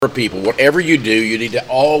for people. Whatever you do, you need to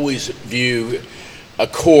always view a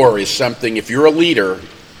core as something. If you're a leader,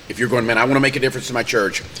 if you're going, man, I want to make a difference in my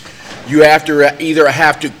church, you have to either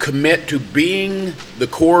have to commit to being the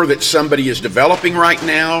core that somebody is developing right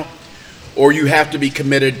now, or you have to be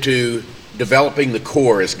committed to developing the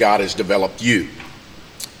core as God has developed you.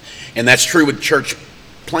 And that's true with church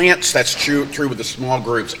plants. That's true with the small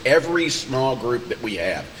groups. Every small group that we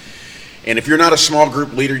have. And if you're not a small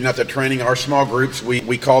group leader, you're not the training, our small groups,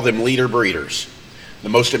 we call them leader breeders. The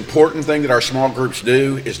most important thing that our small groups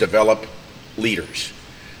do is develop leaders.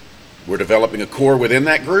 We're developing a core within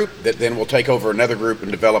that group that then will take over another group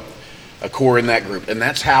and develop a core in that group. And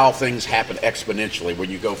that's how things happen exponentially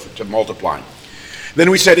when you go to multiplying.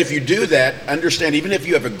 Then we said if you do that, understand even if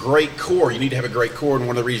you have a great core, you need to have a great core, and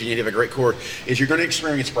one of the reasons you need to have a great core is you're going to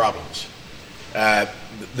experience problems.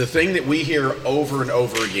 The thing that we hear over and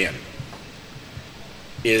over again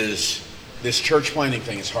is this church planting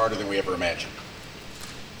thing is harder than we ever imagined.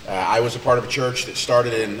 I was a part of a church that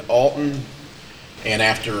started in Alton, and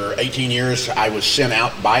after 18 years I was sent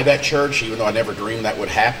out by that church, even though I never dreamed that would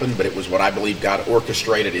happen, but it was what I believe God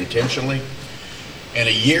orchestrated intentionally. And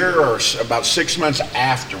a year or about 6 months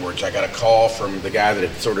afterwards, I got a call from the guy that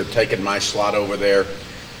had sort of taken my slot over there,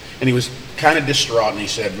 and he was kind of distraught, and he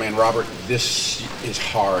said, man, Robert, this is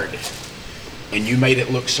hard, and you made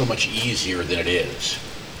it look so much easier than it is.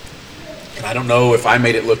 And I don't know if I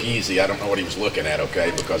made it look easy. I don't know what he was looking at,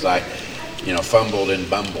 okay, because I, fumbled and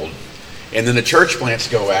bumbled. And then the church plants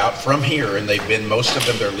go out from here, and they've been, most of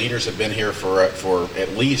them, their leaders have been here for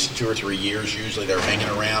at least 2 or 3 years. Usually they're hanging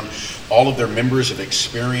around. All of their members have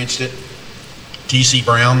experienced it. T.C.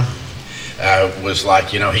 Brown was like,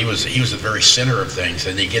 he was the very center of things.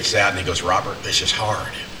 And he gets out and he goes, Robert, this is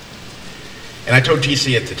hard. And I told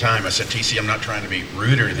T.C. at the time, I said, T.C., I'm not trying to be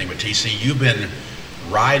rude or anything, but T.C., you've been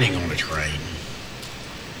riding on a train,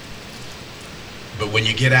 but when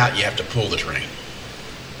you get out, you have to pull the train.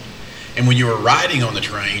 And when you were riding on the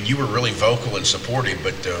train, you were really vocal and supportive,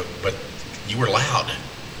 but you were loud.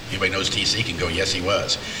 Anybody knows TC can go, yes, he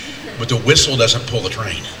was. But the whistle doesn't pull the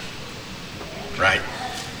train, right?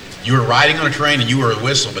 You were riding on a train and you were a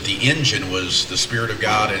whistle, but the engine was the Spirit of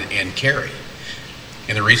God and Carrie.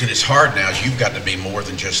 And the reason it's hard now is you've got to be more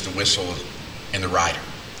than just the whistle and the rider.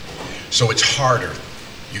 So it's harder.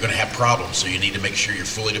 You're going to have problems, so you need to make sure you're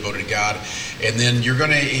fully devoted to God. And then you're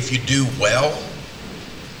going to, if you do well,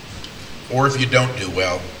 or if you don't do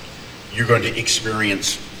well, you're going to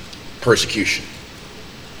experience persecution.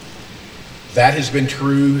 That has been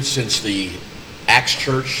true since the Acts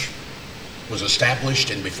Church was established,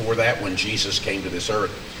 and before that when Jesus came to this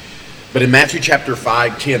earth. But in Matthew chapter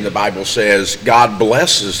 5:10, the Bible says, God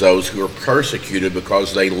blesses those who are persecuted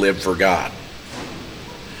because they live for God.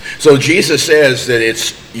 So Jesus says that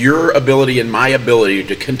it's your ability and my ability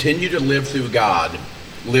to continue to live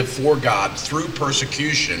for God through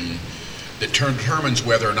persecution that determines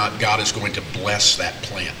whether or not God is going to bless that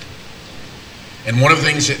plant. And one of the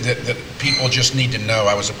things that people just need to know,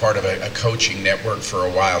 I was a part of a coaching network for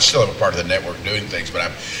a while, still am a part of the network doing things, but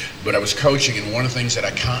I was coaching, and one of the things that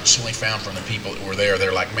I constantly found from the people that were there,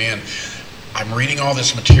 they're like, man, I'm reading all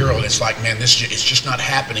this material, and it's like, man, it's just not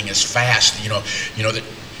happening as fast, that.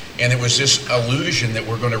 And it was this illusion that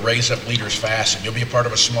we're going to raise up leaders fast, and you'll be a part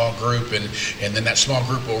of a small group, and then that small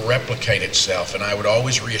group will replicate itself. And I would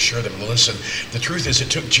always reassure them, listen, the truth is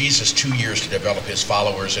it took Jesus 2 years to develop his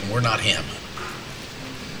followers, and we're not him.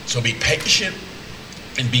 So be patient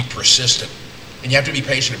and be persistent. And you have to be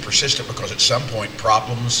patient and persistent because at some point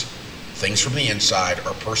problems, things from the inside,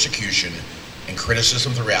 or persecution and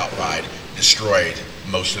criticism from the outside destroyed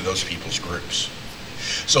most of those people's groups.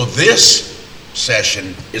 So this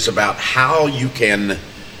session is about how you can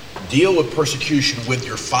deal with persecution with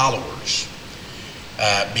your followers,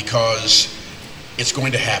 because it's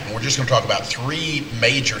going to happen. We're just going to talk about 3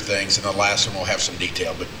 major things, and the last one we'll have some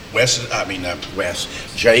detail. But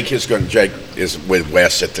Jake is with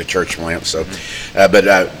Wes at the church plant, so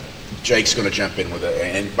Jake's going to jump in with it.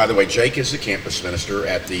 And by the way, Jake is the campus minister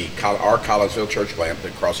at our Collinsville church plant, the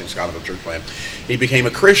Crossings Collinsville church plant. He became a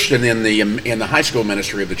Christian in the high school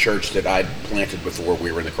ministry of the church that I'd planted before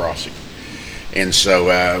we were in the Crossing. And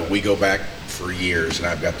so we go back for years, and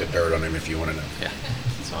I've got the dirt on him if you want to know. Yeah,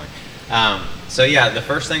 that's fine. The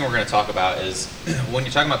first thing we're going to talk about is when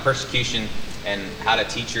you're talking about persecution and how to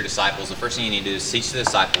teach your disciples, the first thing you need to do is teach the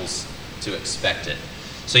disciples to expect it.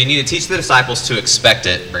 So you need to teach the disciples to expect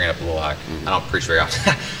it. Bring it up a little high. I don't preach very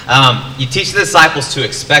often. You teach the disciples to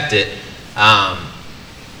expect it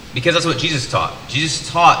because that's what Jesus taught. Jesus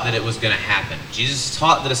taught that it was going to happen. Jesus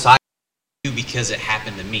taught the disciples because it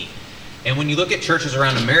happened to me. And when you look at churches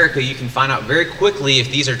around America, you can find out very quickly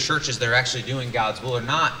if these are churches that are actually doing God's will or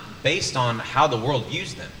not based on how the world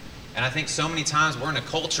views them. And I think so many times we're in a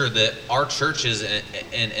culture that our churches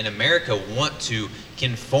in America want to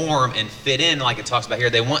conform and fit in, like it talks about here.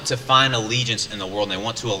 They want to find allegiance in the world, and they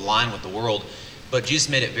want to align with the world. But Jesus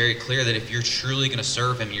made it very clear that if you're truly going to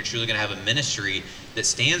serve him, you're truly going to have a ministry that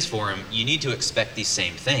stands for him, you need to expect these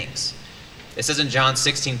same things. It says in John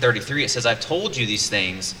 16:33, it says, I've told you these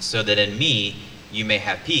things so that in me you may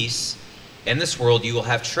have peace. In this world you will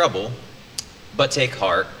have trouble, but take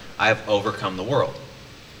heart, I have overcome the world.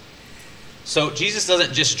 So Jesus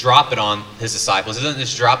doesn't just drop it on his disciples. He doesn't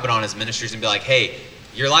just drop it on his ministries and be like, hey,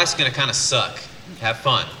 your life's going to kind of suck. Have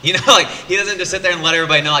fun. You know, like he doesn't just sit there and let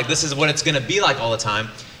everybody know like this is what it's going to be like all the time.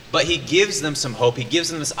 But he gives them some hope. He gives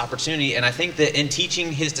them this opportunity. And I think that in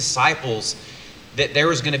teaching his disciples that there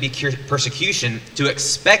was going to be persecution, to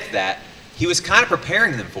expect that, he was kind of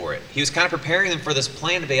preparing them for it. He was kind of preparing them for this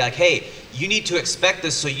plan to be like, hey, you need to expect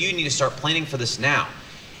this, so you need to start planning for this now.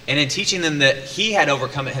 And in teaching them that he had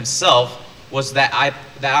overcome it himself was that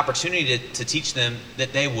opportunity to teach them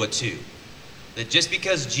that they would too. That just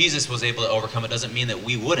because Jesus was able to overcome it doesn't mean that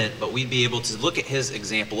we wouldn't, but we'd be able to look at his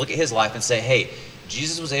example, look at his life and say, hey,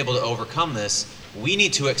 Jesus was able to overcome this. We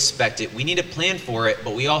need to expect it. We need to plan for it,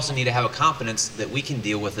 but we also need to have a confidence that we can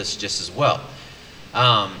deal with this just as well.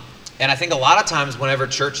 And I think a lot of times whenever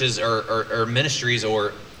churches or ministries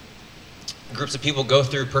or groups of people go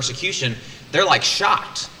through persecution, they're like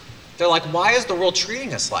shocked. They're like, why is the world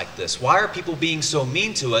treating us like this? Why are people being so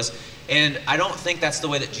mean to us? And I don't think that's the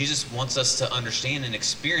way that Jesus wants us to understand and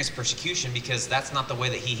experience persecution, because that's not the way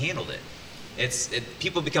that he handled it.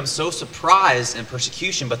 People become so surprised in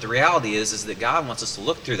persecution, but the reality is that God wants us to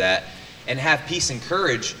look through that and have peace and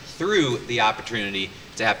courage through the opportunity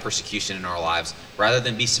to have persecution in our lives, rather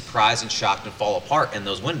than be surprised and shocked and fall apart in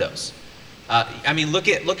those windows. I mean, look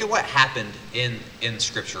at what happened in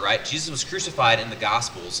Scripture, right? Jesus was crucified in the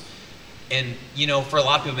Gospels. And, you know, for a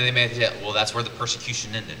lot of people, they may say, well, that's where the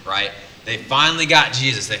persecution ended, right? They finally got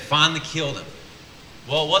Jesus. They finally killed him.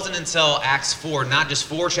 Well, it wasn't until Acts 4, not just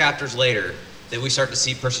 4 chapters later, that we start to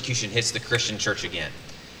see persecution hits the Christian church again.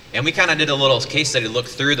 And we kind of did a little case study, look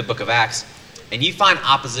through the book of Acts, and you find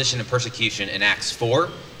opposition and persecution in Acts 4,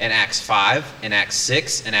 in Acts 5, in Acts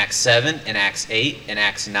 6, in Acts 7, in Acts 8, in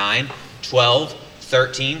Acts 9, 12,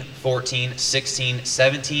 13, 14, 16,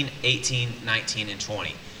 17, 18, 19, and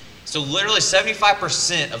 20. So literally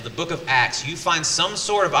 75% of the book of Acts, you find some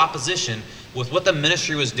sort of opposition with what the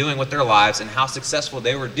ministry was doing with their lives and how successful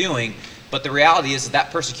they were doing. But the reality is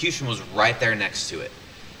that persecution was right there next to it.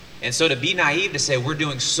 And so to be naive to say we're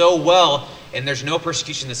doing so well and there's no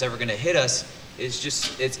persecution that's ever going to hit us,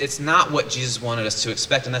 it's not what Jesus wanted us to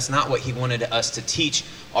expect, and that's not what he wanted us to teach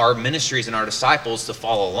our ministries and our disciples to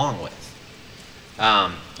follow along with.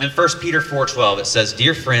 In 1 Peter 4:12, it says,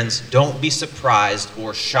 Dear friends, don't be surprised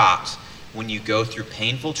or shocked when you go through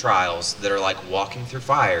painful trials that are like walking through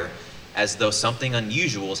fire, as though something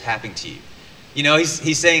unusual is happening to you. You know,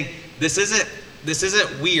 he's saying this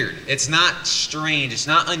isn't weird. It's not strange. It's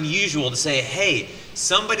not unusual to say, hey,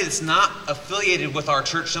 somebody that's not affiliated with our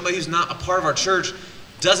church, somebody who's not a part of our church,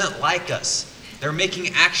 doesn't like us. They're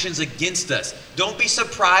making actions against us. Don't be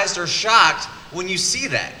surprised or shocked when you see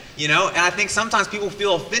that. You know, and I think sometimes people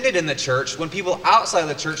feel offended in the church when people outside of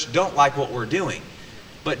the church don't like what we're doing.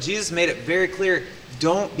 But Jesus made it very clear,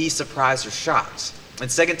 don't be surprised or shocked. In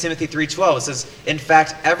 2 Timothy 3:12, it says, in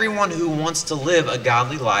fact, everyone who wants to live a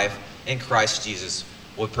godly life in Christ Jesus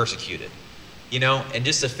will be persecuted. You know, and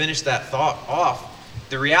just to finish that thought off,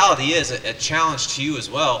 the reality is a challenge to you as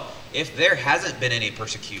well. If there hasn't been any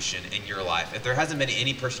persecution in your life, if there hasn't been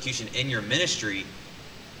any persecution in your ministry,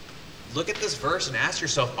 look at this verse and ask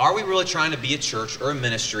yourself, are we really trying to be a church or a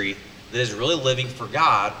ministry that is really living for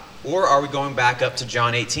God? Or are we going back up to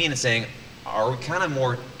John 18 and saying, are we kind of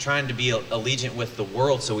more trying to be allegiant with the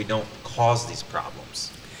world so we don't cause these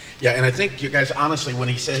problems? Yeah, and I think you guys, honestly, when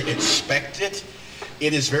he said expect it,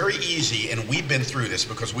 it is very easy, and we've been through this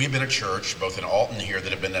because we've been a church, both in Alton here,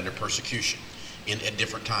 that have been under persecution at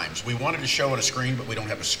different times. We wanted to show on a screen, but we don't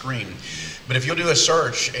have a screen. But if you'll do a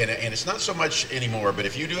search, and it's not so much anymore, but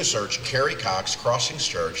if you do a search, Kerry Cox, Crossings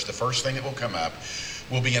Church, the first thing that will come up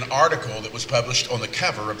will be an article that was published on the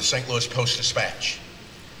cover of the St. Louis Post-Dispatch.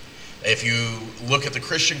 If you look at the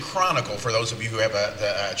Christian Chronicle, for those of you who have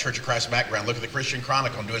a Church of Christ background, look at the Christian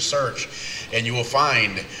Chronicle and do a search, and you will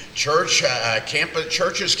find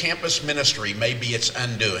Church's campus ministry may be its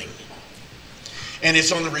undoing. And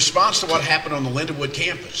it's on the response to what happened on the Lindenwood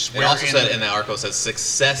campus. It also said in the article, it says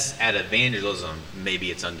success at evangelism,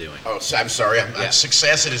 maybe its undoing. Oh, so I'm sorry.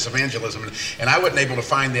 Success at its evangelism, and I wasn't able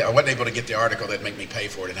to get the article that'd make me pay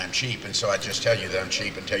for it, and I'm cheap, and so I just tell you that I'm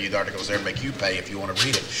cheap and tell you the articles there make you pay if you want to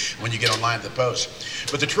read it when you get online at the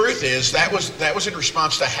Post. But the truth is that was in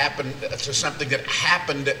response to something that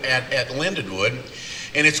happened at Lindenwood.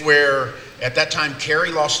 And it's where, at that time,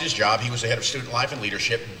 Kerry lost his job. He was the head of student life and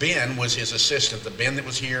leadership. Ben was his assistant. The Ben that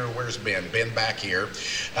was here, where's Ben? Ben back here.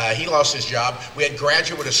 He lost his job. We had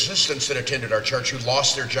graduate assistants that attended our church who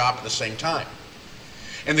lost their job at the same time.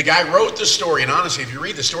 And the guy wrote the story, and honestly, if you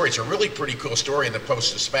read the story, it's a really pretty cool story in the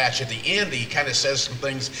Post-Dispatch. At the end, he kind of says some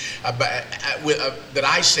things that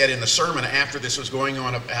I said in the sermon after this was going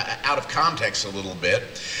on out of context a little bit.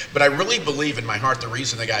 But I really believe in my heart the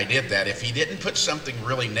reason the guy did that, if he didn't put something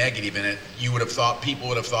really negative in it, people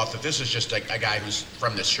would have thought that this is just a guy who's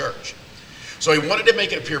from this church. So he wanted to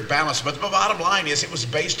make it appear balanced, but the bottom line is it was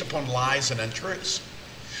based upon lies and untruths.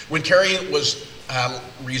 When Kerry was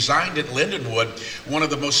resigned at Lindenwood, one of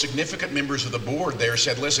the most significant members of the board there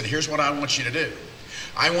said, listen, here's what I want you to do.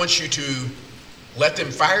 I want you to let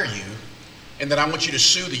them fire you, and then I want you to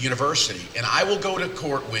sue the university. And I will go to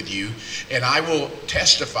court with you, and I will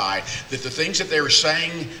testify that the things that they were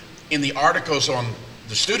saying in the articles on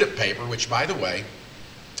the student paper, which, by the way,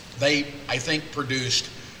 they, I think, produced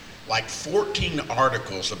like 14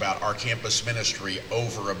 articles about our campus ministry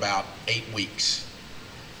over about 8 weeks.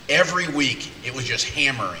 Every week, it was just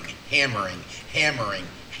hammering.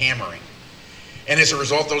 And as a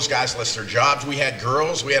result, those guys lost their jobs. We had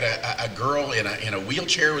girls. We had a girl in a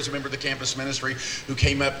wheelchair who was a member of the campus ministry who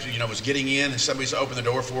came up to, was getting in, and somebody's opened the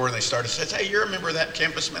door for her, and they started to say, hey, you're a member of that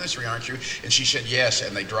campus ministry, aren't you? And she said, yes,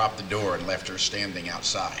 and they dropped the door and left her standing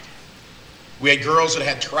outside. We had girls that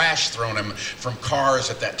had trash thrown them from cars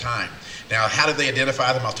at that time. Now, how did they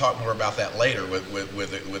identify them? I'll talk more about that later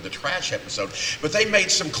with the trash episode. But they made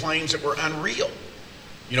some claims that were unreal.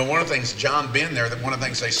 One of the things, one of the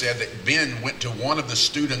things they said that Ben went to one of the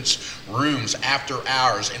students' rooms after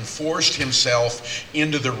hours and forced himself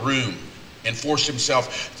into the room and forced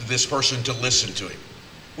himself to this person to listen to him,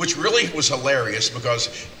 which really was hilarious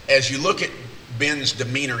because as you look at Ben's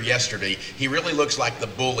demeanor yesterday, he really looks like the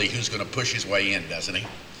bully who's going to push his way in, doesn't he?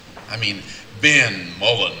 I mean, Ben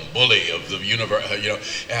Mullen, bully of the universe,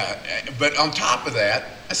 but on top of that,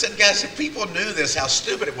 I said, guys, if people knew this, how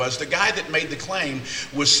stupid it was. The guy that made the claim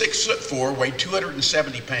was 6'4", weighed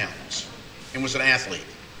 270 pounds, and was an athlete.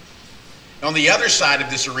 On the other side of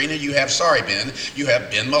this arena, you have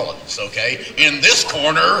Ben Mullins, okay? In this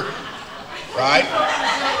corner, right?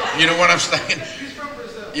 You know what I'm saying?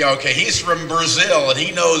 Yeah, okay, he's from Brazil, and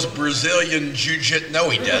he knows Brazilian jiu-jitsu. No,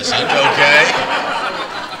 he doesn't, okay?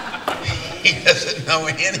 He doesn't know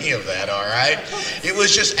any of that, all right? It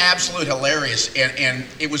was just absolute hilarious, and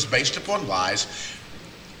it was based upon lies.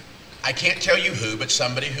 I can't tell you who, but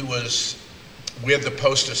somebody who was with the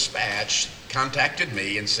Post-Dispatch contacted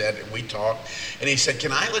me and said, we talked, and he said,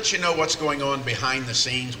 can I let you know what's going on behind the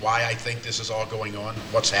scenes, why I think this is all going on,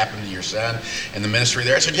 what's happened to your son and the ministry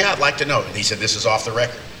there? I said, yeah, I'd like to know. And he said, this is off the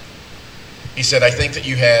record. He said, I think that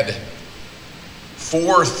you had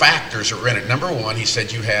 4 factors that were in it. Number one, he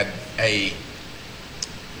said you had a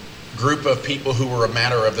group of people who were a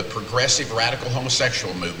matter of the progressive radical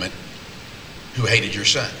homosexual movement who hated your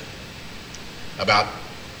son. About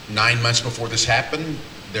 9 months before this happened,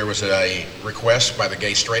 there was a request by the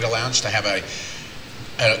Gay Straight Alliance to have a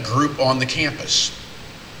group on the campus.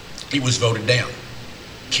 It was voted down.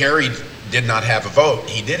 Kerry did not have a vote.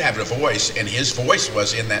 He did have a voice, and his voice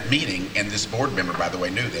was in that meeting, and this board member, by the way,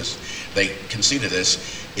 knew this. They conceded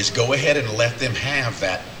this, is go ahead and let them have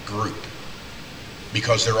that group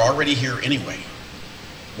because they're already here anyway.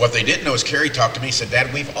 What they didn't know is Kerry talked to me, he said,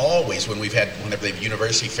 Dad, we've always, whenever they have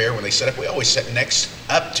University Fair, when they set up, we always sit next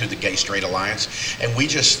up to the Gay Straight Alliance, and we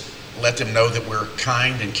just let them know that we're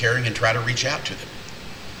kind and caring and try to reach out to them.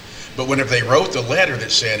 But whenever they wrote the letter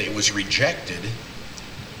that said it was rejected,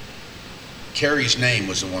 Kerry's name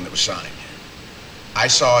was the one that was signed. I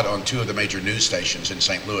saw it on 2 of the major news stations in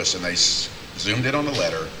St. Louis, and they zoomed in on the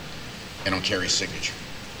letter and on Kerry's signature.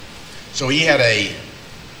 So he had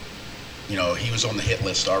he was on the hit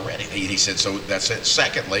list already. He said, so that's it.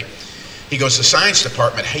 Secondly, he goes, the science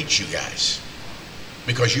department hates you guys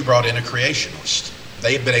because you brought in a creationist.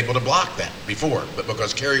 They had been able to block that before, but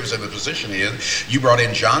because Kerry was in the position he is, you brought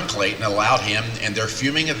in John Clayton, allowed him, and they're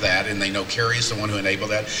fuming at that, and they know Kerry is the one who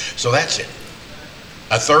enabled that. So that's it.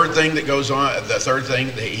 A third thing that goes on, the third thing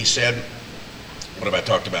that he said, what have I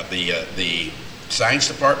talked about? The science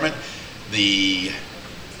department, the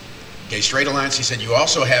Gay Straight Alliance. He said, you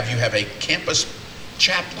have a campus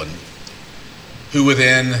chaplain who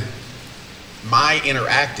within my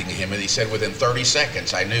interacting with him, and he said within 30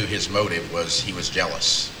 seconds, I knew his motive was he was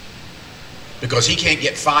jealous. Because he can't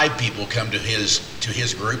get 5 people come to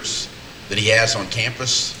his groups that he has on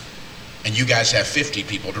campus, and you guys have 50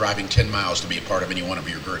 people driving 10 miles to be a part of any one of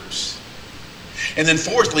your groups. And then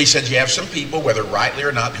fourthly, he said you have some people, whether rightly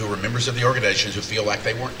or not, who are members of the organizations who feel like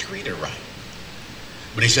they weren't treated right.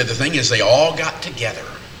 But he said the thing is they all got together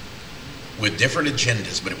with different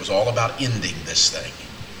agendas, but it was all about ending this thing.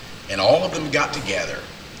 And all of them got together,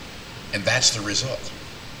 and that's the result,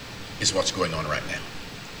 is what's going on right now.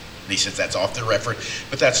 And he says that's off the record,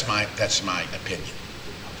 but that's my opinion.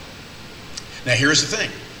 Now here's the thing.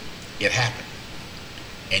 It happened.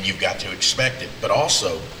 And you've got to expect it. But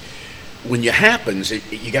also, when it happens,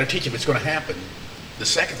 you got to teach them it's going to happen. The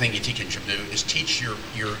second thing you teach them to do is teach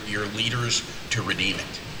your leaders to redeem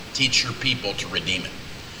it. Teach your people to redeem it.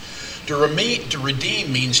 To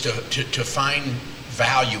redeem means to find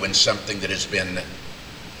value in something that has been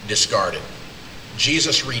discarded.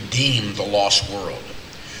 Jesus redeemed the lost world.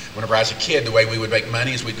 Whenever I was a kid, the way we would make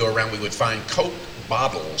money is we'd go around, we would find Coke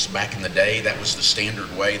bottles back in the day. That was the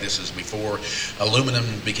standard way. This is before aluminum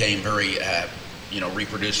became very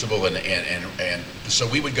reproducible, and so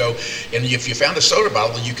we would go, and if you found a soda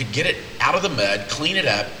bottle, you could get it out of the mud, clean it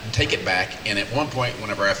up, and take it back. And at one point,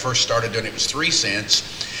 whenever I first started doing it, it was 3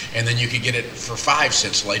 cents, and then you could get it for 5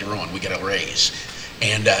 cents later on. We got a raise.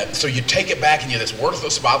 And so you take it back, and you have this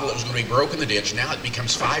worthless bottle that was going to be broke in the ditch. Now it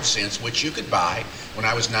becomes 5 cents, which you could buy. When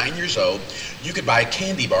I was 9 years old, you could buy a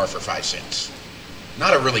candy bar for 5 cents.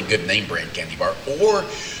 Not a really good name brand candy bar. Or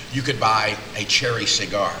you could buy a cherry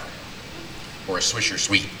cigar or a Swisher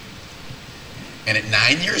Sweet. And at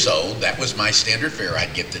 9 years old, that was my standard fare.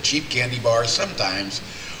 I'd get the cheap candy bars sometimes,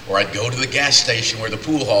 or I'd go to the gas station where the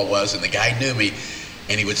pool hall was, and the guy knew me,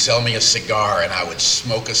 and he would sell me a cigar, and I would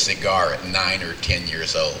smoke a cigar at 9 or 10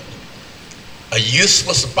 years old. A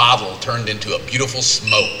useless bottle turned into a beautiful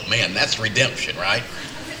smoke. Man, that's redemption, right?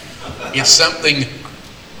 It's something,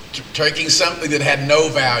 taking something that had no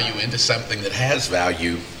value into something that has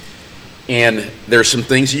value. And there's some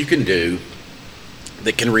things you can do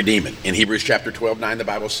that can redeem it. In Hebrews chapter 12:9, the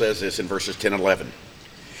Bible says this in verses 10 and 11.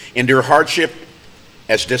 Endure hardship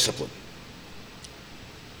as discipline.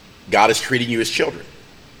 God is treating you as children.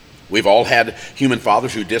 We've all had human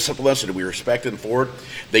fathers who discipline us, and we respect them for it.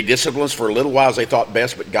 They discipline us for a little while as they thought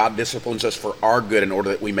best, but God disciplines us for our good in order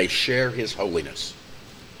that we may share his holiness.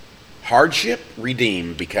 Hardship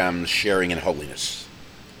redeemed becomes sharing in holiness.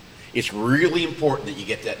 It's really important that you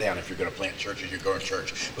get that down if you're going to plant churches, you're going to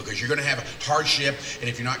church, because you're going to have hardship, and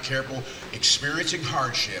if you're not careful, experiencing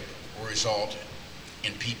hardship will result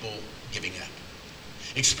in people giving up.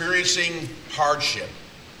 Experiencing hardship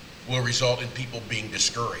will result in people being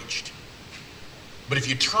discouraged. But if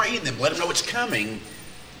you train them, let them know it's coming,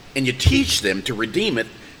 and you teach them to redeem it,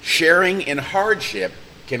 sharing in hardship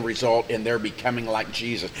can result in their becoming like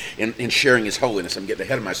Jesus, in sharing his holiness. I'm getting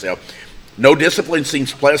ahead of myself. No discipline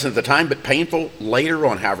seems pleasant at the time, but painful later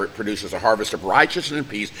on. However, it produces a harvest of righteousness and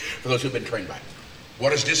peace for those who've been trained by it.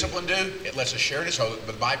 What does discipline do? It lets us share in his holiness,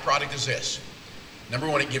 but the byproduct is this. Number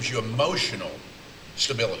one, it gives you emotional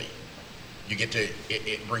stability.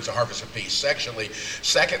 It brings a harvest of peace. Secondly,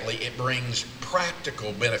 it brings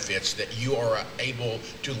practical benefits that you are able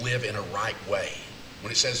to live in a right way.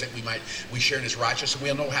 When it says that we share in his righteousness,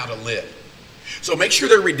 we'll know how to live. So make sure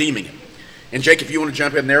they're redeeming it. And Jake, if you want to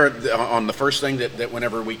jump in there on the first thing that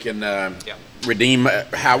whenever we can redeem,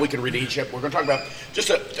 how we can redeem hardship, we're going to talk about just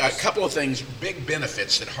a couple of things, big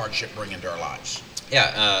benefits that hardship bring into our lives.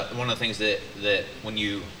 Yeah, one of the things that when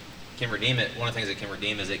you can redeem it, one of the things it can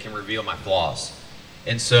redeem is it can reveal my flaws.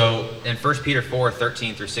 And so in 1 Peter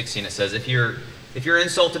 4:13 through 16, it says, if you're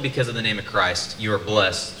insulted because of the name of Christ, you are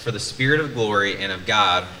blessed, for the Spirit of glory and of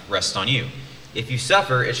God rests on you. If you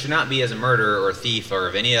suffer, it should not be as a murderer or a thief or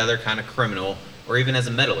of any other kind of criminal or even as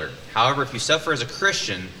a meddler. However, if you suffer as a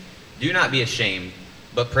Christian, do not be ashamed,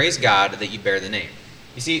 but praise God that you bear the name.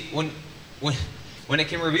 You see, when it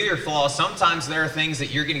can reveal your flaws, sometimes there are things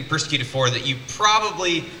that you're getting persecuted for that you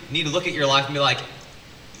probably need to look at your life and be like,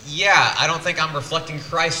 yeah, I don't think I'm reflecting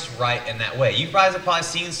Christ right in that way. You guys have probably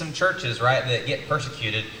seen some churches, right, that get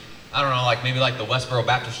persecuted. I don't know, like maybe like the Westboro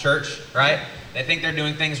Baptist Church, right? They think they're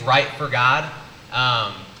doing things right for God.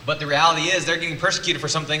 But the reality is they're getting persecuted for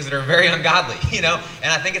some things that are very ungodly, And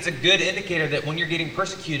I think it's a good indicator that when you're getting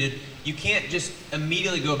persecuted, you can't just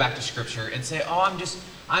immediately go back to Scripture and say,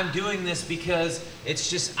 I'm doing this because it's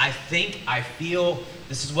just, I feel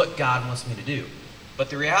this is what God wants me to do. But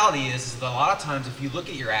the reality is that a lot of times if you look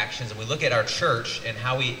at your actions and we look at our church and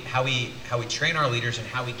how we train our leaders and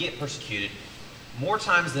how we get persecuted, more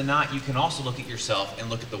times than not, you can also look at yourself and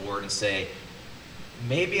look at the Word and say,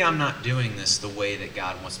 maybe I'm not doing this the way that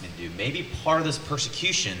God wants me to do. Maybe part of this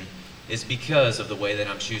persecution is because of the way that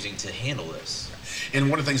I'm choosing to handle this. And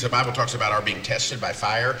one of the things the Bible talks about are being tested by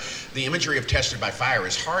fire. The imagery of tested by fire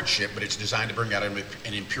is hardship, but it's designed to bring out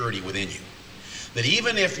an impurity within you. That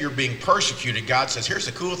even if you're being persecuted, God says, here's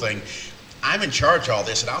the cool thing. I'm in charge of all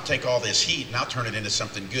this, and I'll take all this heat, and I'll turn it into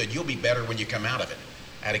something good. You'll be better when you come out of it.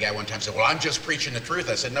 I had a guy one time say, well, I'm just preaching the truth.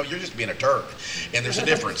 I said, no, you're just being a turd. And there's a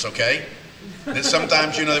difference, okay? That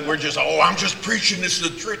sometimes, that we're just, I'm just preaching this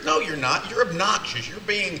is the truth. No, you're not. You're obnoxious. You're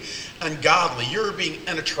being ungodly. You're being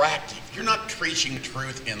unattractive. You're not preaching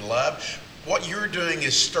truth in love. What you're doing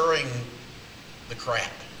is stirring the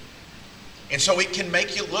crap. And so it can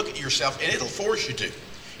make you look at yourself, and it'll force you to.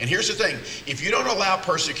 And here's the thing. If you don't allow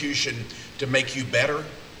persecution to make you better,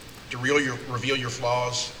 to reveal your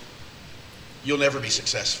flaws, you'll never be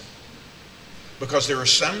successful. Because there are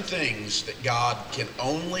some things that God can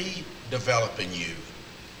only develop in you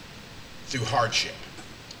through hardship.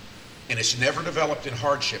 And it's never developed in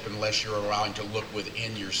hardship unless you're allowing to look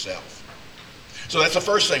within yourself. So that's the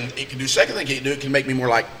first thing it can do. Second thing it can do, it can make me more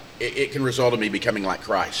like, it can result in me becoming like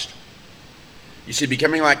Christ. You see,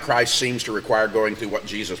 becoming like Christ seems to require going through what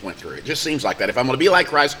Jesus went through. It just seems like that. If I'm going to be like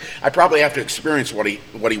Christ, I probably have to experience what he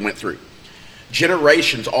went through.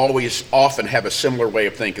 Generations often have a similar way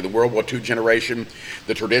of thinking. The World War II generation,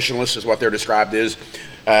 the traditionalists is what they're described as,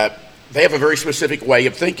 they have a very specific way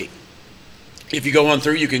of thinking. If you go on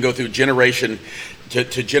through, you can go through generation to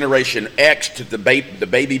Generation X, to the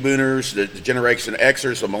baby boomers, the Generation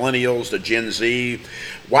Xers, the millennials, the Gen Z.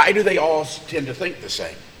 Why do they all tend to think the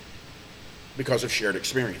same? Because of shared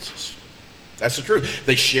experiences. That's the truth.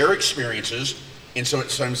 They share experiences, and so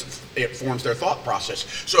it forms their thought process.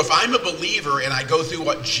 So if I'm a believer and I go through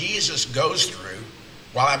what Jesus goes through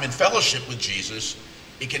while I'm in fellowship with Jesus,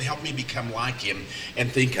 it can help me become like him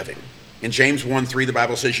and think of him. In James 1:3, the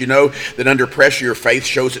Bible says, you know that under pressure your faith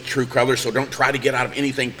shows its true colors, so don't try to get out of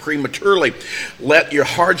anything prematurely. Let your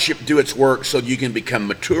hardship do its work so you can become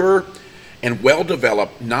mature and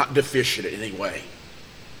well-developed, not deficient in any way.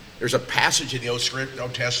 There's a passage in the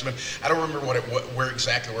Old Testament. I don't remember where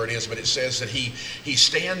exactly it is, but it says that he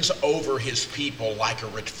stands over his people like a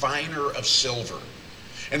refiner of silver.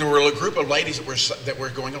 And there were a group of ladies that were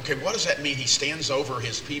going, okay, what does that mean? He stands over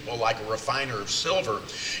his people like a refiner of silver.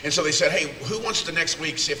 And so they said, hey, who wants to next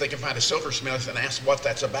week see if they can find a silversmith and ask what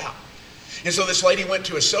that's about? And so this lady went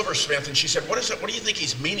to a silversmith and she said, what do you think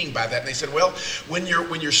he's meaning by that? And they said, well, when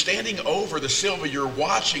you're standing over the silver, you're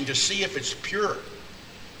watching to see if it's pure.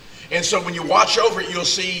 And so when you watch over it, you'll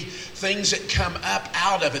see things that come up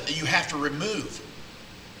out of it that you have to remove.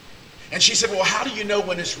 And she said, well, how do you know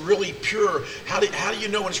when it's really pure? How do you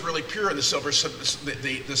know when it's really pure? And the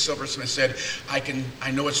silversmith said,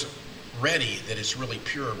 I know it's ready, that it's really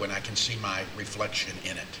pure when I can see my reflection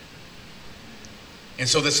in it. And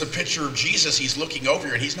so that's a picture of Jesus. He's looking over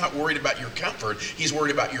you, and he's not worried about your comfort. He's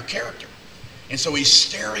worried about your character. And so he's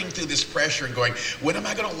staring through this pressure and going, when am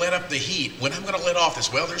I going to let up the heat? When am I going to let off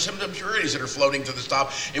this? Well, there's some impurities that are floating to the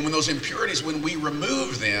top. And when those impurities, when we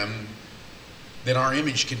remove them, then our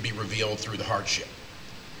image can be revealed through the hardship.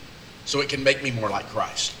 So it can make me more like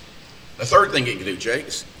Christ. The third thing it can do, Jake.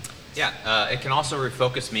 It can also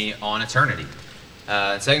refocus me on eternity.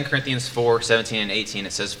 In 2 Corinthians 4:17 and 18,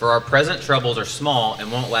 it says, for our present troubles are small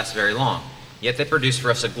and won't last very long. Yet they produce for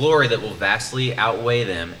us a glory that will vastly outweigh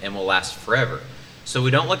them and will last forever. So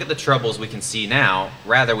we don't look at the troubles we can see now.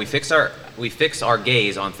 Rather, we fix our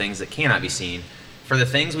gaze on things that cannot be seen. For the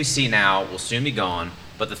things we see now will soon be gone,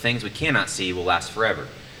 but the things we cannot see will last forever.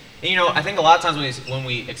 And I think a lot of times when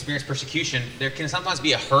we experience persecution, there can sometimes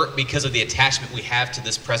be a hurt because of the attachment we have to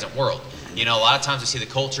this present world. A lot of times we see the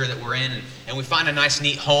culture that we're in, and we find a nice,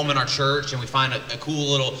 neat home in our church, and we find a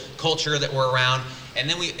cool little culture that we're around, and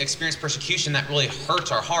then we experience persecution that really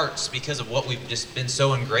hurts our hearts because of what we've just been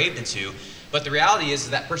so engraved into. But the reality is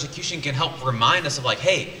that persecution can help remind us of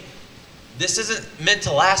hey, this isn't meant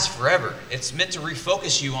to last forever. It's meant to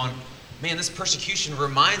refocus you on, man, this persecution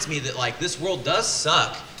reminds me that this world does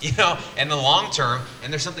suck, in the long term,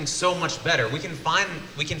 and there's something so much better. We can find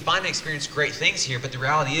and experience great things here, but the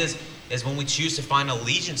reality is when we choose to find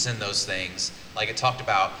allegiance in those things, like it talked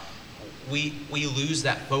about, we lose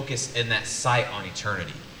that focus and that sight on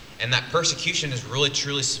eternity. And that persecution is really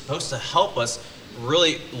truly supposed to help us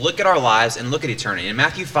really look at our lives and look at eternity. In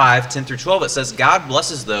Matthew 5:10 through 12, it says, God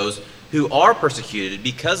blesses those who are persecuted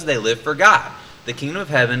because they live for God. The kingdom of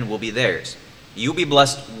heaven will be theirs. You'll be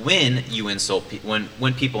blessed when you insult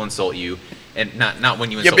when people insult you, and not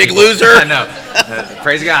when you insult. You big people. loser. I know.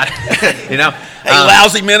 Praise God. You know. Hey,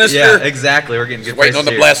 lousy minister. Yeah, exactly. We're getting good. Just waiting on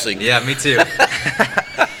the here. blessing. Yeah, me too.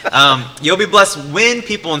 You'll be blessed when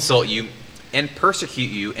people insult you and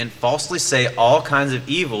persecute you and falsely say all kinds of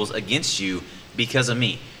evils against you because of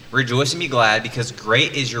me. Rejoice and be glad, because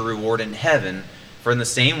great is your reward in heaven, for in the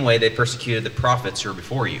same way they persecuted the prophets who were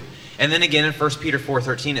before you. And then again in 1 Peter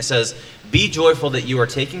 4:13 it says, be joyful that you are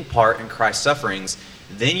taking part in Christ's sufferings,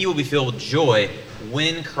 then you will be filled with joy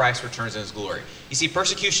when Christ returns in his glory. You see,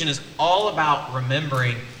 persecution is all about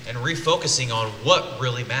remembering and refocusing on what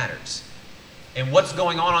really matters. And what's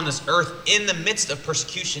going on this earth in the midst of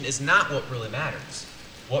persecution is not what really matters.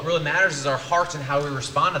 What really matters is our hearts and how we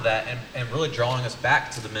respond to that, and really drawing us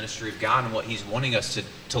back to the ministry of God and what he's wanting us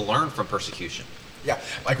to learn from persecution. Yeah,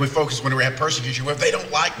 like we focus when we have persecution. Well, they don't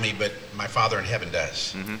like me, but my Father in heaven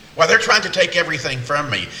does. Mm-hmm. Well, they're trying to take everything from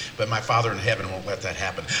me, but my Father in heaven won't let that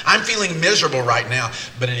happen. I'm feeling miserable right now,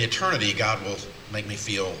 but in eternity, God will make me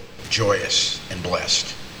feel joyous and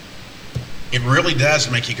blessed. It really does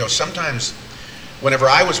make you go. Sometimes, whenever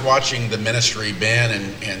I was watching the ministry,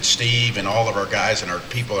 Ben and Steve and all of our guys and our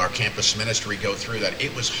people, our campus ministry go through that,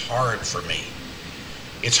 it was hard for me.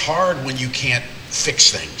 It's hard when you can't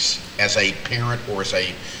fix things as a parent or as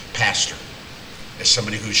a pastor, as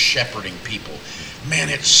somebody who's shepherding people. Man,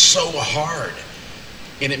 it's so hard.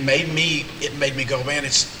 And it made me go, man,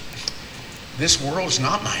 this world's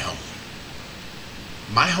not my home.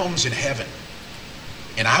 My home's in heaven.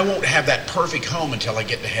 And I won't have that perfect home until I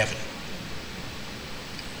get to heaven.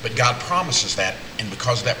 But God promises that, and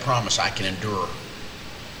because of that promise, I can endure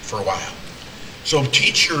for a while. So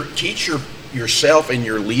teach yourself and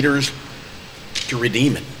your leaders to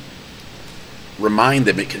redeem it. Remind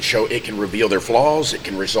them it can reveal their flaws, it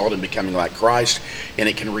can result in becoming like Christ, and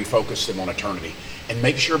it can refocus them on eternity. And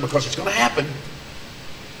make sure, because it's going to happen,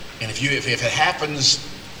 and if it happens,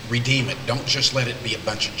 redeem it. Don't just let it be a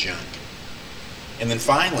bunch of junk. And then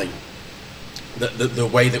finally, the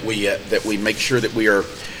way that we make sure that we are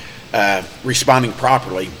responding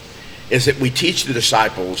properly is that we teach the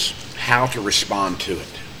disciples how to respond to it.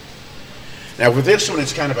 Now with this one,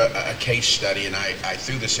 it's kind of a case study, and I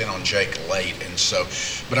threw this in on Jake late,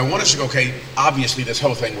 but I want us to go, okay, obviously this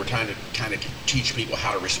whole thing we're trying to kind of teach people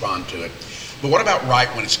how to respond to it, but what about right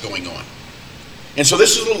when it's going on? And so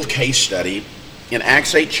this is a little case study. In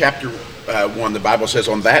Acts 8 chapter 1, the Bible says,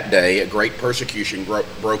 on that day a great persecution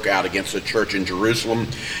broke out against the church in Jerusalem,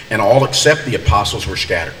 and all except the apostles were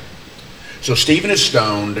scattered. So Stephen is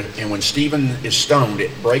stoned, and when Stephen is stoned,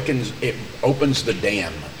 it opens the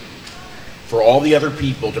dam for all the other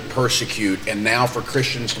people to persecute, and now for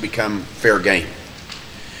Christians to become fair game.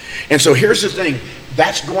 And so here's the thing,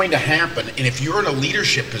 that's going to happen, and if you're in a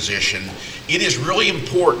leadership position, it is really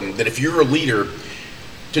important that if you're a leader,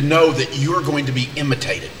 to know that you're going to be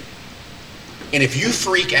imitated. And if you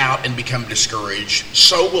freak out and become discouraged,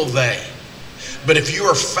 so will they. But if you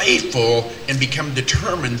are faithful and become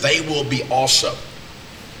determined, they will be also.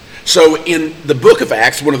 So in the book of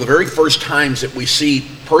Acts, one of the very first times that we see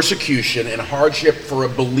persecution and hardship for a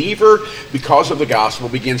believer because of the gospel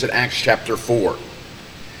begins in Acts chapter 4.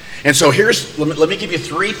 And so let me give you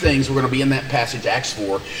three things. We're going to be in that passage, Acts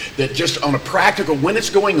 4, that just on a practical, when it's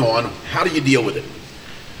going on, how do you deal with it?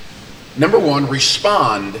 Number one,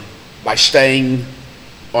 respond by staying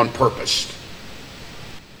on purpose.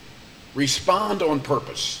 Respond on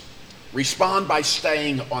purpose. Respond by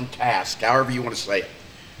staying on task, however you want to say it.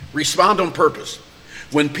 Respond on purpose.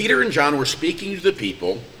 When Peter and John were speaking to the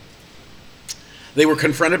people, they were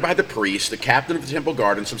confronted by the priests, the captain of the temple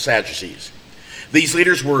guard, and some Sadducees. These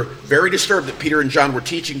leaders were very disturbed that Peter and John were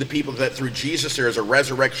teaching the people that through Jesus there is a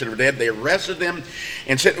resurrection of the dead. They arrested them,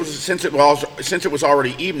 and since it was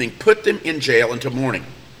already evening, put them in jail until morning.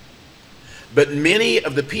 But many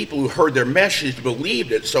of the people who heard their message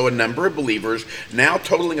believed it, so a number of believers, now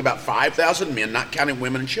totaling about 5,000 men, not counting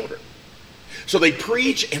women and children. So they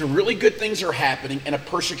preach, and really good things are happening, and a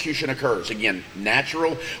persecution occurs. Again,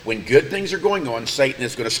 natural. When good things are going on, Satan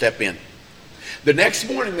is going to step in. The next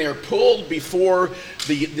morning, they are pulled before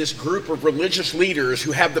this group of religious leaders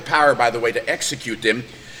who have the power, by the way, to execute them.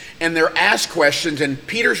 And they're asked questions, and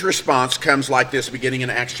Peter's response comes like this, beginning in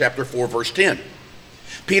Acts chapter 4, verse 10.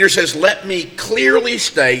 Peter says, "Let me clearly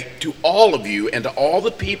state to all of you and to all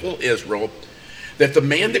the people of Israel that the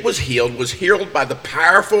man that was healed by the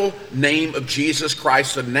powerful name of Jesus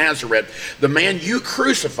Christ of Nazareth, the man you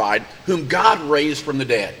crucified, whom God raised from the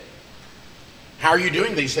dead." How are you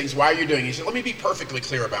doing these things? Why are you doing it? He said, let me be perfectly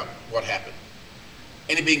clear about what happened.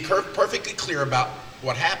 And in being perfectly clear about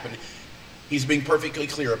what happened, he's being perfectly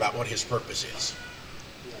clear about what his purpose is.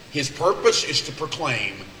 His purpose is to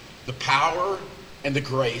proclaim the power and the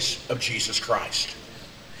grace of Jesus Christ.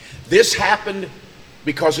 This happened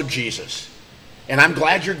because of Jesus. And I'm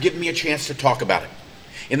glad you're giving me a chance to talk about it.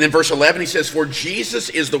 And then verse 11, he says, for Jesus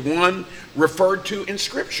is the one referred to in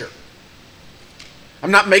Scripture.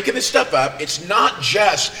 I'm not making this stuff up. It's not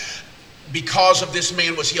just because of this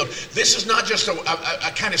man was healed. This is not just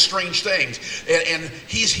a kind of strange thing. And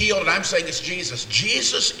he's healed, and I'm saying it's Jesus.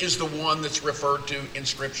 Jesus is the one that's referred to in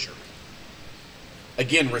Scripture.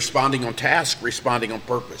 Again, responding on task, responding on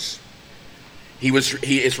purpose. He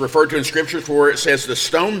is referred to in Scripture where it says, the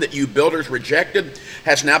stone that you builders rejected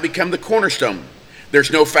has now become the cornerstone. There's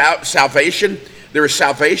no salvation. There is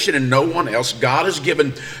salvation in no one else. God has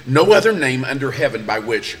given no other name under heaven by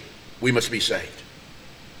which we must be saved.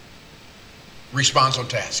 Responds on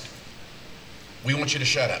task. We want you to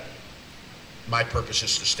shut up. My purpose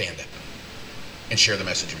is to stand up and share the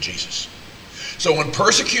message of Jesus. So when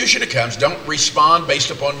persecution comes, don't respond based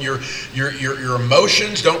upon your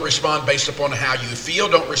emotions. Don't respond based upon how you feel.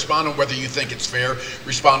 Don't respond on whether you think it's fair.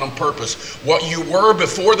 Respond on purpose. What you were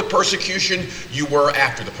before the persecution, you were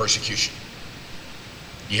after the persecution.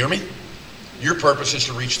 You hear me? Your purpose is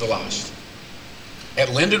to reach the lost. At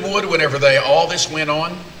Lindenwood, whenever all this went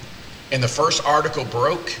on, and the first article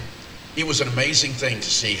broke, it was an amazing thing to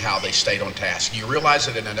see how they stayed on task. You realize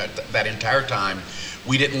that in that entire time,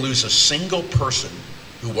 we didn't lose a single person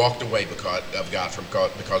who walked away because of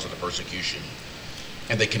the persecution.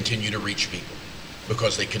 And they continue to reach people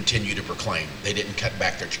because they continue to proclaim. They didn't cut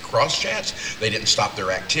back their cross chats. They didn't stop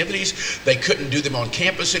their activities. They couldn't do them on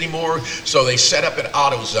campus anymore, so they set up an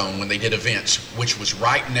AutoZone when they did events, which was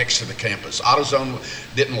right next to the campus.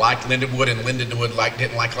 AutoZone didn't like Lindenwood, and Lindenwood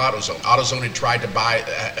didn't like AutoZone. AutoZone had tried to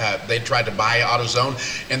buy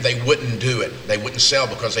AutoZone, and they wouldn't do it. They wouldn't sell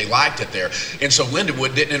because they liked it there. And so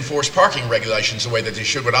Lindenwood didn't enforce parking regulations the way that they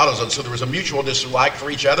should with AutoZone, so there was a mutual dislike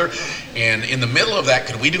for each other. And in the middle of that,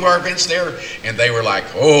 could we do our events there? And they were like,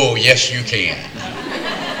 oh, yes, you can.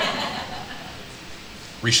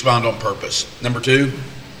 Respond on purpose. Number two,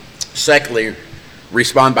 secondly,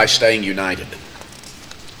 respond by staying united.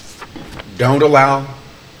 Don't allow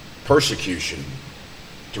persecution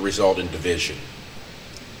to result in division.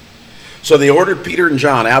 So they ordered Peter and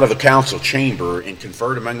John out of the council chamber and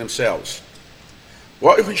conferred among themselves.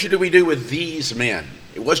 What should we do with these men?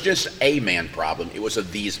 It wasn't just a man problem, it was a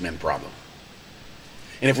these men problem.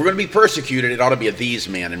 And if we're going to be persecuted, it ought to be a these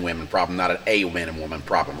men and women problem, not an a man and woman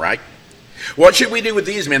problem, right? What should we do with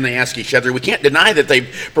these men, they ask each other. We can't deny that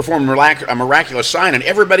they've performed a miraculous sign, and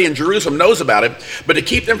everybody in Jerusalem knows about it. But to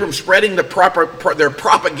keep them from spreading their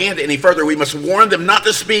propaganda any further, we must warn them not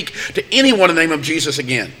to speak to anyone in the name of Jesus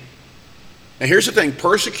again. Now here's the thing,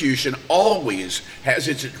 persecution always has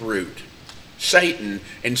its root Satan,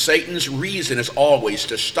 and Satan's reason is always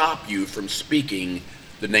to stop you from speaking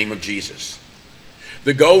the name of Jesus.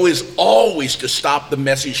 The goal is always to stop the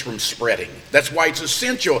message from spreading. That's why it's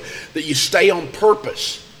essential that you stay on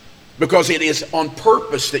purpose, because it is on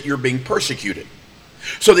purpose that you're being persecuted.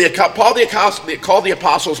 So Paul called the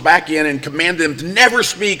apostles back in and commanded them to never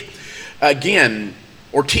speak again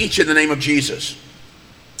or teach in the name of Jesus.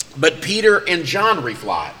 But Peter and John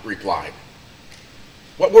replied.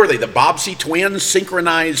 What were they, the Bobbsey twins,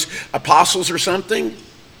 synchronized apostles or something?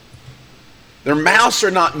 Their mouths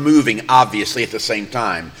are not moving, obviously, at the same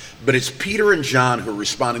time, but it's Peter and John who are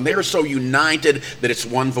responding. They are so united that it's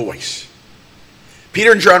one voice.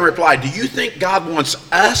 Peter and John replied, do you think God wants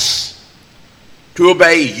us to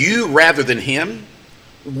obey you rather than him?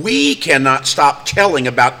 We cannot stop telling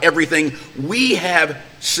about everything we have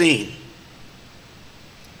seen.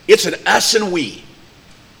 It's an us and we.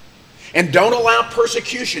 And don't allow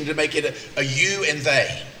persecution to make it a you and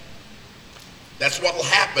they. That's what will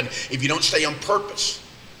happen if you don't stay on purpose.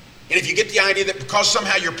 And if you get the idea that because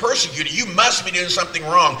somehow you're persecuted, you must be doing something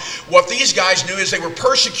wrong. What these guys knew is they were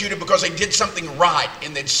persecuted because they did something right,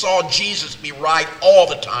 and they saw Jesus be right all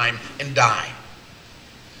the time and die.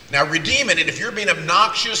 Now redeem it, and if you're being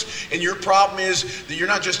obnoxious and your problem is that you're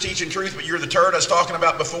not just teaching truth, but you're the turd I was talking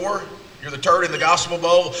about before, you're the turd in the gospel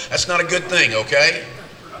bowl, that's not a good thing, okay?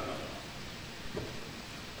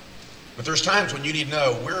 But there's times when you need to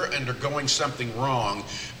know we're undergoing something wrong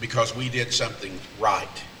because we did something right,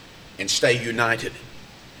 and stay united.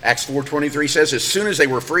 Acts 4:23 says, as soon as they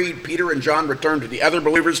were freed, Peter and John returned to the other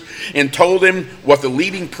believers and told them what the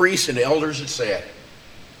leading priests and elders had said.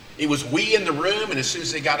 It was we in the room, and as soon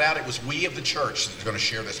as they got out, it was we of the church that was going to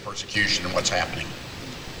share this persecution and what's happening.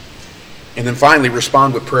 And then finally,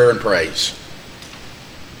 respond with prayer and praise.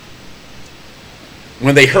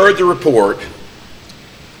 When they heard the report,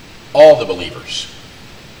 All the believers.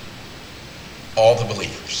 All the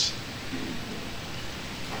believers.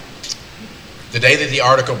 The day that the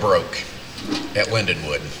article broke at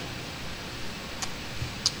Lindenwood,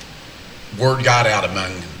 word got out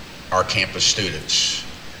among our campus students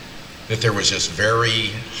that there was this very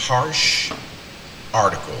harsh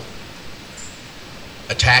article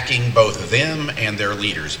attacking both them and their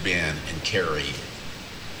leaders, Ben and Carrie.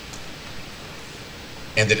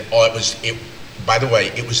 And that by the way,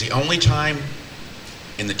 it was the only time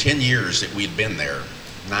in the 10 years that we'd been there,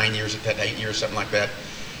 9 years at that, 8 years, something like that,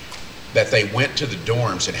 that they went to the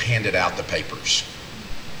dorms and handed out the papers.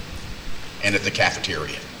 And at the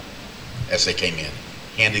cafeteria, as they came in,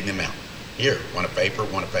 handing them out. Here, want a paper,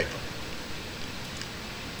 want a paper.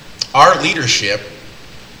 Our leadership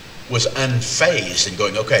was unfazed and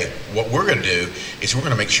going, okay, what we're going to do is we're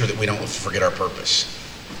going to make sure that we don't forget our purpose.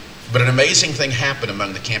 But an amazing thing happened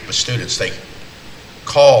among the campus students. They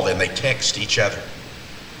called and they texted each other.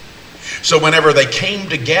 So whenever they came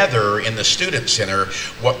together in the student center,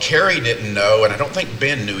 what Carrie didn't know, and I don't think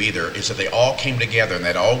Ben knew either, is that they all came together and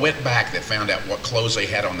they all went back. They found out what clothes they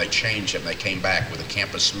had on. They changed them. They came back with a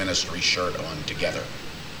campus ministry shirt on together.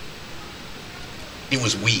 It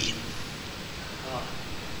was we.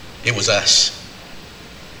 It was us.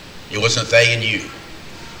 It wasn't they and you.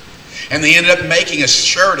 And they ended up making a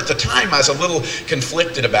shirt. At the time, I was a little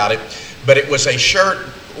conflicted about it, but it was a shirt.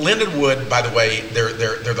 Lindenwood, by the way,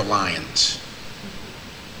 they're the Lions.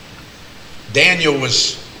 Daniel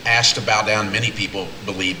was asked to bow down, many people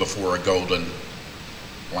believe, before a golden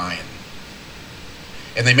lion.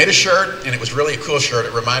 And they made a shirt, and it was really a cool shirt.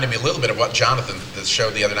 It reminded me a little bit of what Jonathan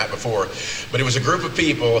showed the other night before. But it was a group of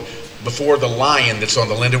people before the lion that's on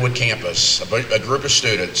the Lindenwood campus, a group of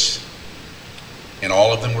students, and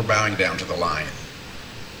all of them were bowing down to the lion,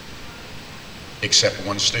 except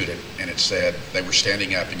one student, and it said, they were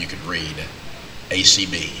standing up, and you could read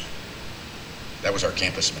ACB. That was our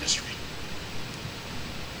campus ministry.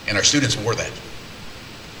 And our students wore that,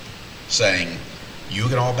 saying, you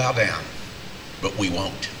can all bow down, but we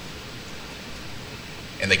won't.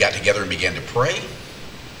 And they got together and began to pray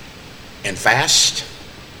And fast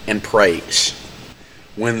and praise.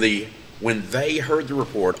 When they heard the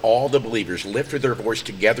report, all the believers lifted their voice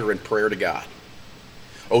together in prayer to God.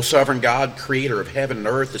 O sovereign God, creator of heaven and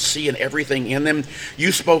earth, the sea and everything in them,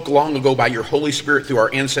 you spoke long ago by your Holy Spirit through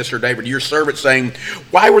our ancestor David, your servant, saying,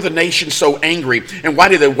 why were the nations so angry, and why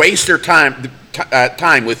did they waste their time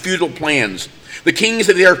with futile plans? The kings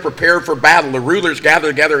of the earth prepared for battle. The rulers gathered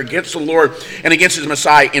together against the Lord and against his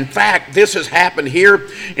Messiah. In fact, this has happened here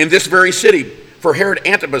in this very city. For Herod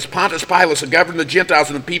Antipas, Pontius Pilate, the governor of the Gentiles,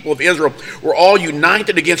 and the people of Israel were all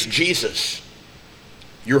united against Jesus,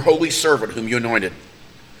 your holy servant whom you anointed.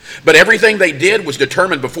 But everything they did was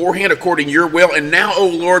determined beforehand according to your will. And now, O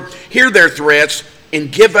Lord, hear their threats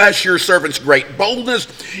and give us, your servants, great boldness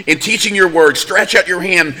in teaching your word. Stretch out your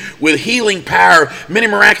hand with healing power, many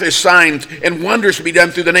miraculous signs and wonders to be done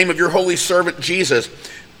through the name of your holy servant Jesus.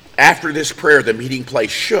 After this prayer, the meeting place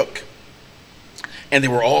shook, and they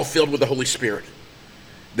were all filled with the Holy Spirit.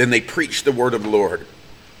 Then they preached the word of the Lord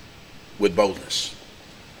with boldness.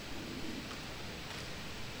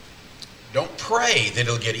 Don't pray that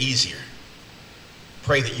it'll get easier.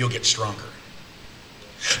 Pray that you'll get stronger.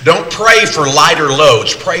 Don't pray for lighter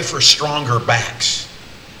loads. Pray for stronger backs.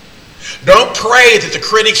 Don't pray that the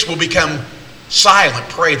critics will become silent.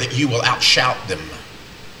 Pray that you will outshout them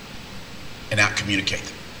and outcommunicate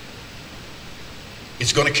them.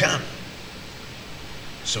 It's going to come.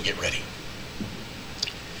 So get ready.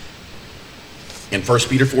 In 1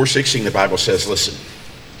 Peter 4:16, the Bible says, listen,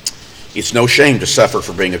 it's no shame to suffer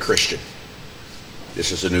for being a Christian.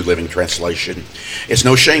 This is the New Living Translation. It's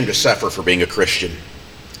no shame to suffer for being a Christian.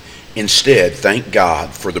 Instead, thank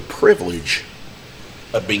God for the privilege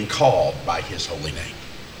of being called by his holy name.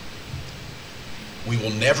 We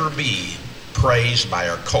will never be praised by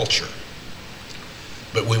our culture,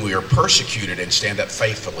 but when we are persecuted and stand up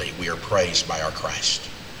faithfully, we are praised by our Christ.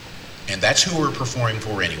 And that's who we're performing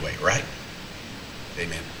for anyway, right?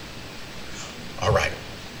 Amen. All right.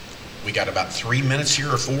 We got about 3 minutes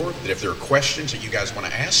here or 4 that if there are questions that you guys want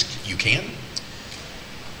to ask, you can.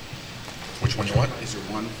 Which one you want? Is there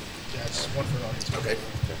one? Yeah, it's one for the audience. Okay.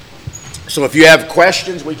 So if you have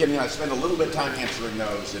questions, we can spend a little bit of time answering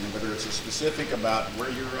those, and whether it's a specific about where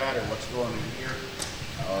you're at or what's going on here,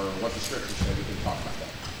 or what the scripture said, we can talk about that.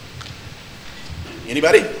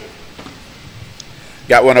 Anybody?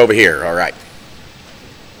 Got one over here. All right.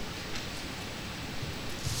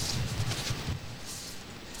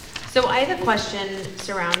 So I have a question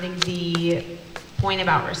surrounding the point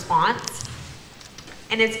about response.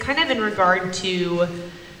 And it's kind of in regard to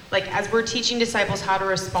like as we're teaching disciples how to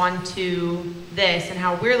respond to this and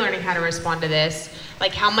how we're learning how to respond to this,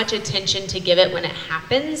 like how much attention to give it when it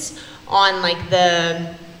happens on like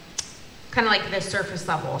the kind of like the surface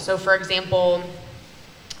level. So for example,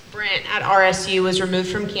 Brent at RSU was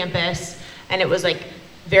removed from campus, and it was like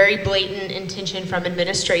very blatant intention from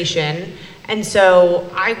administration. And so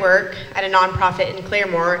I work at a nonprofit in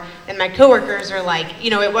Claremore, and my coworkers are like,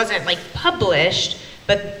 it wasn't like published,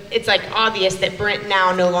 but it's like obvious that Brent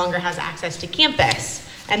now no longer has access to campus.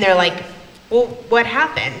 And they're like, well, what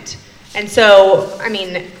happened? And so, I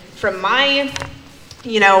mean, from my,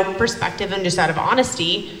 perspective and just out of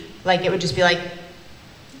honesty, like it would just be like,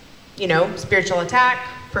 spiritual attack,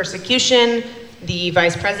 persecution, the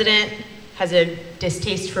vice president has a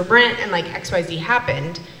distaste for Brent, and like XYZ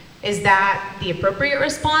happened. Is that the appropriate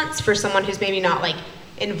response for someone who's maybe not like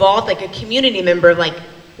involved, like a community member, like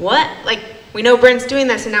what? Like we know Brent's doing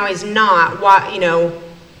this and now he's not.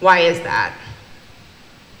 Why is that?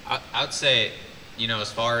 I would say,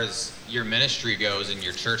 as far as your ministry goes and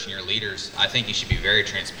your church and your leaders, I think you should be very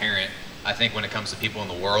transparent. I think when it comes to people in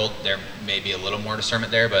the world, there may be a little more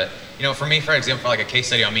discernment there. But, for me, for example, for like a case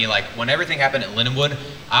study on me, like when everything happened at Lindenwood,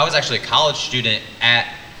 I was actually a college student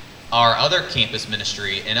at our other campus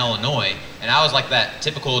ministry in Illinois. And I was like that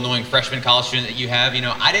typical annoying freshman college student that you have.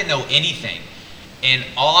 I didn't know anything. And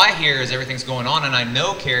all I hear is everything's going on. And I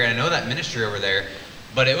know Carrie, I know that ministry over there.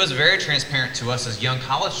 But it was very transparent to us as young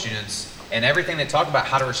college students. And everything they talked about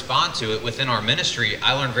how to respond to it within our ministry,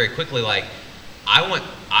 I learned very quickly, like, I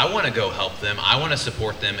want to go help them. I want to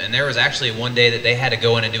support them. And there was actually one day that they had to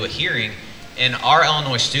go in and do a hearing, and our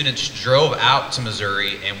Illinois students drove out to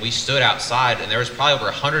Missouri, and we stood outside, and there was probably over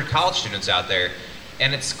 100 college students out there.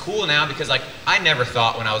 And it's cool now because like I never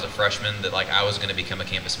thought when I was a freshman that like I was going to become a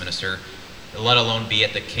campus minister, let alone be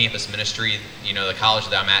at the campus ministry, the college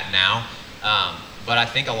that I'm at now. But I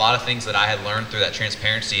think a lot of things that I had learned through that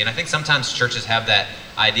transparency, and I think sometimes churches have that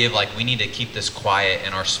idea of like, we need to keep this quiet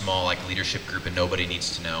in our small like leadership group and nobody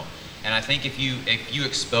needs to know. And I think if you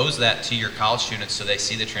expose that to your college students so they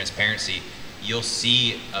see the transparency, you'll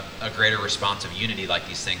see a greater response of unity like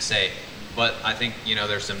these things say. But I think,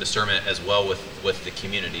 there's some discernment as well with the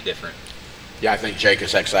community different. Yeah, I think Jake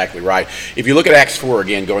is exactly right. If you look at Acts 4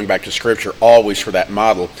 again, going back to Scripture, always for that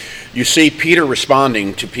model, you see Peter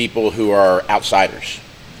responding to people who are outsiders.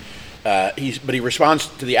 But he responds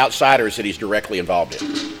to the outsiders that he's directly involved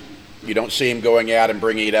in. You don't see him going out and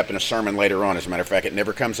bringing it up in a sermon later on. As a matter of fact, it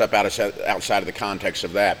never comes up outside of the context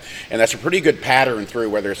of that. And that's a pretty good pattern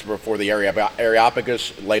through, whether it's before the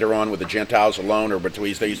Areopagus, later on with the Gentiles alone, or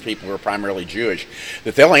between these people who are primarily Jewish,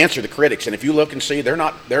 that they'll answer the critics. And if you look and see, they're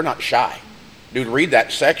not shy. Dude, read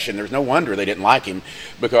that section. There's no wonder they didn't like him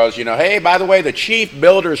because, hey, by the way, the chief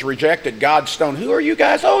builders rejected God's stone. Who are you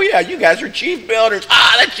guys? Oh, yeah, you guys are chief builders.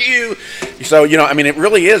 That's you. So, it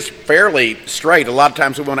really is fairly straight. A lot of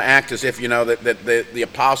times we want to act as if, that the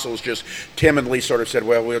apostles just timidly sort of said,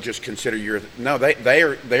 well, we'll just consider your... No, they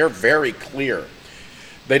are very clear.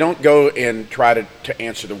 They don't go and try to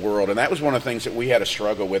answer the world. And that was one of the things that we had a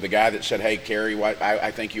struggle with. The guy that said, hey, Carrie,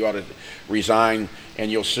 I think you ought to resign and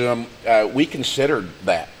you'll sue him. We considered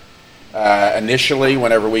that. Initially,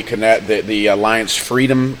 whenever we connect the Alliance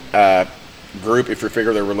Freedom group, if you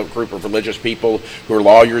figure they're a group of religious people who are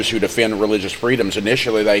lawyers who defend religious freedoms,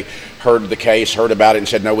 initially they heard the case, heard about it, and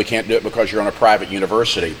said, no, we can't do it because you're on a private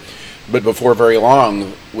university. But before very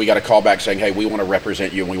long, we got a call back saying, hey, we want to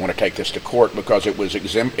represent you and we want to take this to court because it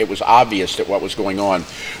was obvious that what was going on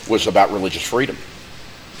was about religious freedom.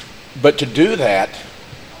 But to do that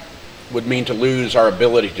would mean to lose our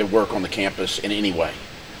ability to work on the campus in any way.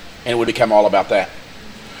 And it would become all about that.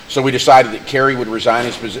 So we decided that Kerry would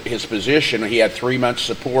resign his position. He had 3 months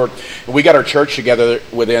support. And we got our church together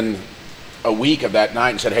within a week of that night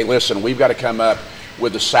and said, hey, listen, we've got to come up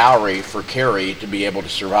with the salary for Kerry to be able to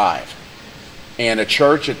survive. And a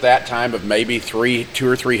church at that time of maybe 200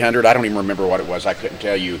 or 300, I don't even remember what it was, I couldn't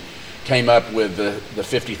tell you, came up with the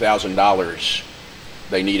 $50,000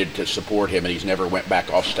 they needed to support him, and he's never went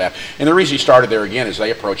back off staff. And the reason he started there again is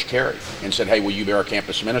they approached Kerry and said, hey, will you be our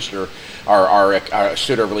campus minister, our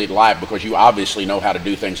student over Lead Live, because you obviously know how to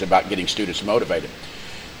do things about getting students motivated.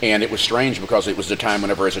 And it was strange because it was the time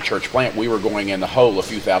whenever as a church plant we were going in the hole a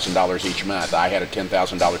few $1,000s each month. I had a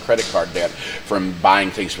 $10,000 credit card debt from buying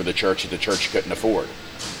things for the church that the church couldn't afford.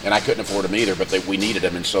 And I couldn't afford them either, but we needed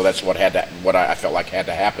them, and so that's what I felt like had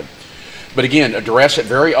to happen. But again, address it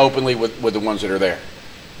very openly with the ones that are there.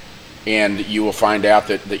 And you will find out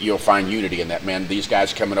that you'll find unity in that. Man, these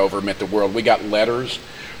guys coming over meant the world. We got letters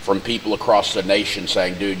from people across the nation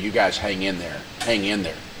saying, dude, you guys hang in there. Hang in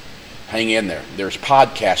there. Hang in there. There's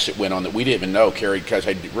podcasts that went on that we didn't even know, Carrie, because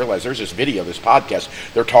I realized there's this video, this podcast,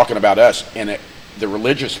 they're talking about us, and the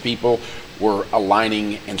religious people were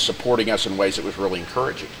aligning and supporting us in ways that was really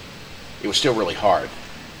encouraging. It was still really hard,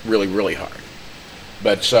 really, really hard.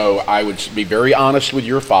 But so I would be very honest with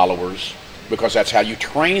your followers, because that's how you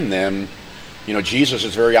train them. You know, Jesus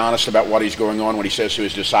is very honest about what he's going on when he says to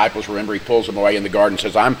his disciples, remember, he pulls them away in the garden and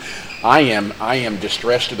says, I am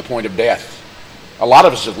distressed to the point of death. A lot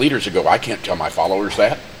of us as leaders would go, I can't tell my followers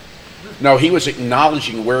that. No, he was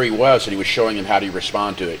acknowledging where he was, and he was showing them how to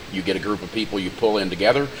respond to it. You get a group of people you pull in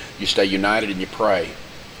together, you stay united, and you pray,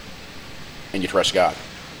 and you trust God.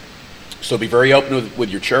 So be very open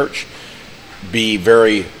with your church. Be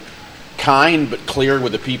very kind but clear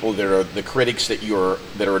with the people that are the critics that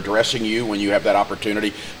are addressing you when you have that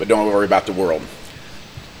opportunity, but don't worry about the world.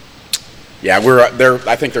 Yeah, we're there.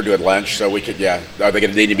 I think they're doing lunch, so we could. Yeah, are they going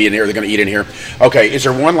to need to be in here? They're going to eat in here. Okay. Is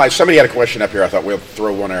there one? Like somebody had a question up here. I thought we'll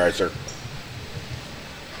throw one there. Is there?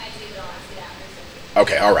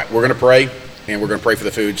 Okay. All right. We're going to pray, and we're going to pray for the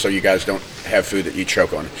food, so you guys don't have food that you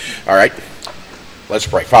choke on. All right. Let's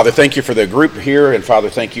pray. Father, thank you for the group here, and Father,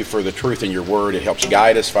 thank you for the truth in your word. It helps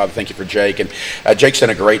guide us. Father, thank you for Jake. And Jake's done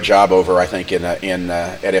a great job over, I think, at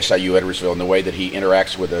SIU Edwardsville, in the way that he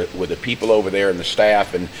interacts with the people over there and the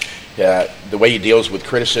staff, and the way he deals with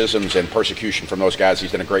criticisms and persecution from those guys.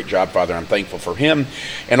 He's done a great job, Father. I'm thankful for him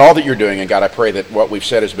and all that you're doing. And God, I pray that what we've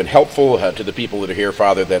said has been helpful to the people that are here,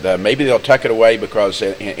 Father, that maybe they'll tuck it away because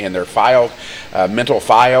in their mental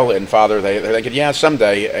file, and Father, they're thinking, yeah,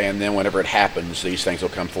 someday, and then whenever it happens, these things will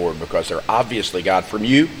come forward because they're obviously, God, from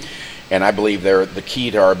you. And I believe they're the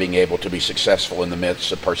key to our being able to be successful in the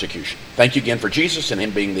midst of persecution. Thank you again for Jesus and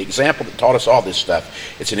him being the example that taught us all this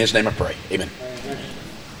stuff. It's in his name I pray. Amen.